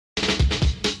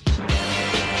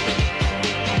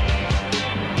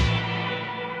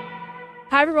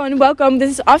Hi everyone, welcome. This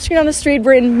is Off Screen on the Street.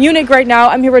 We're in Munich right now.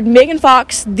 I'm here with Megan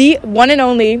Fox, the one and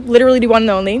only, literally the one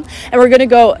and only. And we're gonna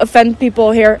go offend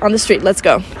people here on the street. Let's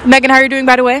go. Megan, how are you doing,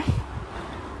 by the way?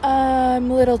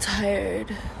 I'm a little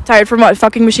tired. Tired from what?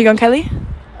 Fucking Machine Gun Kelly?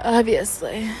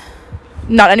 Obviously.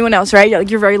 Not anyone else, right?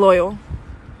 You're very loyal.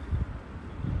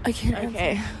 I can't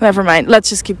Okay, never mind. Let's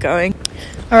just keep going.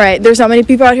 Alright, there's not many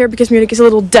people out here because Munich is a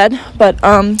little dead, but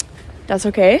that's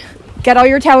okay. Get all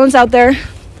your talents out there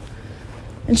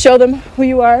and show them who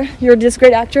you are. You're this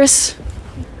great actress.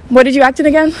 What did you act in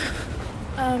again?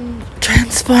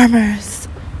 Transformers.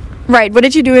 Right, what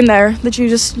did you do in there? Did you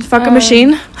just fuck a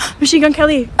machine? Machine Gun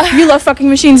Kelly. You love fucking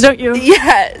machines, don't you?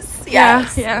 Yes. Yeah.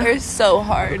 They're so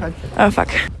hard. Oh, fuck.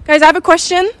 Guys, I have a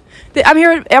question. I'm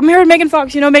here with Megan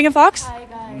Fox. You know Megan Fox? Hi,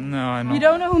 guys. No, I know. You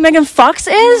don't know who Megan Fox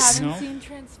is? You No. haven't seen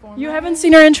Transformers? You haven't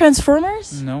seen her in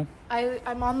Transformers? No.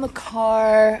 I'm on the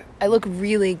car. I look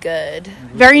really good.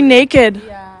 Very naked.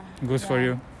 Yeah. Good for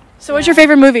you. So what's your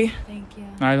favorite movie? Thank you.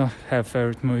 I don't have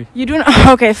favorite movie. You do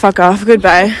not? Okay, fuck off.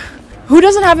 Goodbye. Who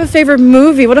doesn't have a favorite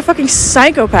movie? What a fucking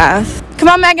psychopath. Come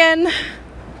on, Megan.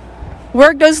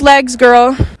 Work those legs,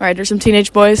 girl. Alright, there's some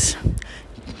teenage boys.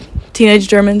 Teenage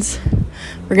Germans.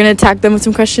 We're gonna attack them with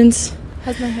some questions.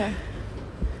 How's my hair?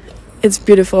 It's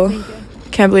beautiful. Thank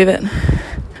you. Can't believe it.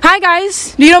 Hi,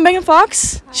 guys. Do you know Megan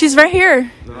Fox? Hi. She's right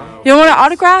here. No. You don't want an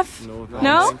autograph?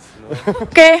 No?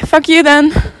 Okay, fuck you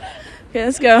then. Okay,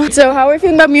 let's go. So, how are you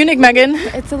feeling about Munich, Megan?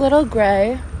 It's a little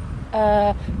gray,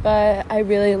 but I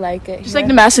really like it. Just like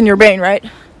the mass in your brain, right?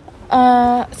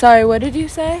 Sorry, what did you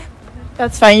say?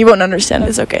 That's fine. You won't understand.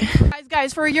 It's okay.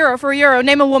 Guys, for a euro,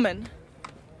 name a woman.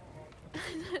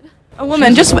 A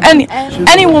woman, just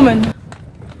any woman.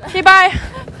 Okay, bye.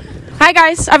 Hi,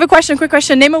 guys. I have a question. Quick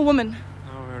question. Name a woman.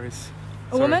 No worries.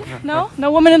 A woman? No?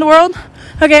 No woman in the world?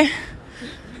 Okay.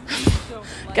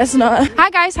 Guess not. Hi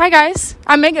guys.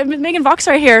 I'm Megan Fox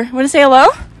right here. Want to say hello?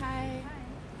 Hi.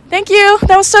 Thank you.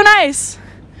 That was so nice.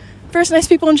 First nice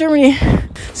people in Germany.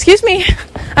 Excuse me.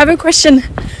 I have a question.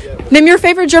 Name your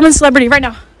favorite German celebrity right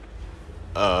now.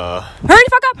 Hurry the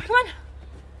fuck up. Come on.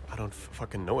 I don't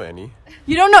fucking know any.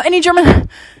 You don't know any German...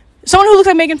 Someone who looks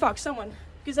like Megan Fox. Someone.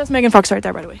 Because that's Megan Fox right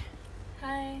there, by the way.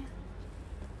 Hi.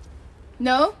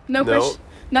 No? No No. question?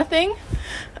 Nothing?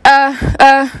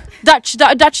 Dutch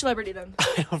celebrity then.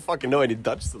 I don't fucking know any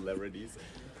Dutch celebrities.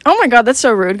 Oh my god, that's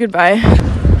so rude. Goodbye.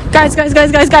 Guys.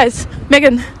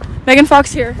 Megan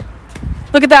Fox here.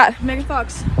 Look at that. Megan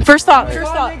Fox. First thought.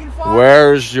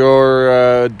 Where's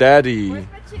your daddy?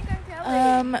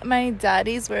 My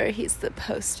daddy's where he's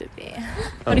supposed to be.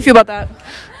 How do you feel about that?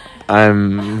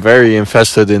 I'm very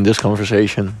invested in this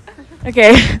conversation.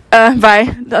 Okay,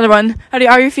 bye. The other one. How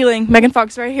are you feeling? Megan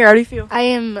Fox right here. How do you feel? I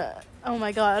am, oh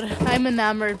my god, I'm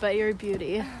enamored by your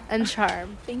beauty and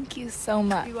charm. Thank you so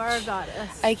much. You are a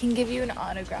goddess. I can give you an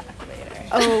autograph later.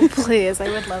 Oh, please, I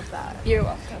would love that. You're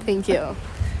welcome. Thank you.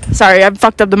 Sorry, I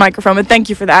fucked up the microphone, but thank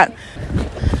you for that.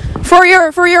 For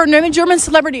your name a German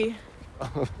celebrity.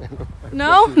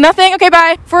 No? Nothing? Okay,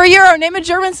 bye. For €1, name a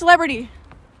German celebrity.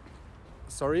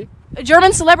 Sorry? A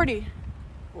German celebrity.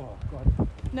 Oh God.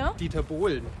 No? Dieter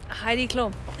Bohlen. Heidi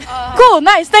Klum. Cool,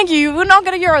 nice, thank you. You will not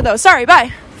get €1 though. Sorry,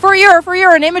 bye. For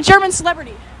 €1, name a German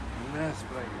celebrity.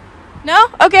 No?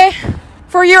 Okay.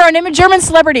 For €1, name a German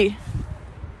celebrity.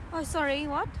 Oh, sorry,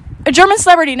 what? A German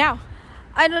celebrity now.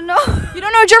 I don't know. You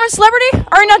don't know a German celebrity?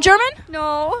 Are you not German?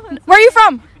 No. Where are you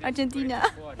from? Argentina.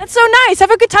 That's so nice.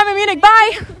 Have a good time in Munich.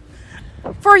 Bye.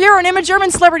 For €1, name a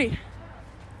German celebrity.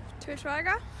 Til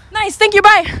Schweiger. Nice, thank you.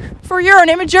 Bye. For €1,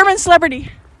 name a German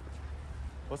celebrity.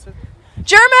 What's it?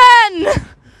 German!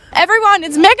 Everyone,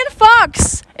 it's Megan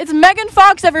Fox. It's Megan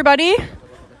Fox, everybody.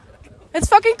 It's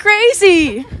fucking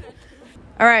crazy.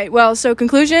 All right, well, so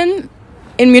conclusion.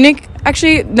 In Munich,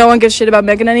 actually, no one gives shit about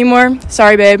Megan anymore.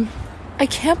 Sorry, babe. I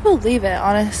can't believe it,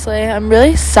 honestly. I'm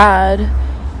really sad.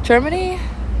 Germany?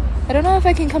 I don't know if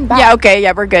I can come back. Yeah, okay,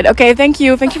 yeah, we're good. Okay, thank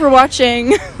you. Thank you for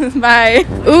watching. Bye.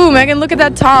 Ooh, Megan, look at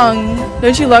that tongue.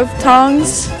 Don't you love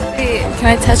tongs? Wait, can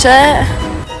I touch it?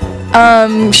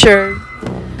 Sure.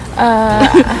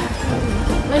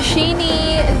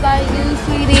 Machini, is that you,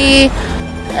 sweetie?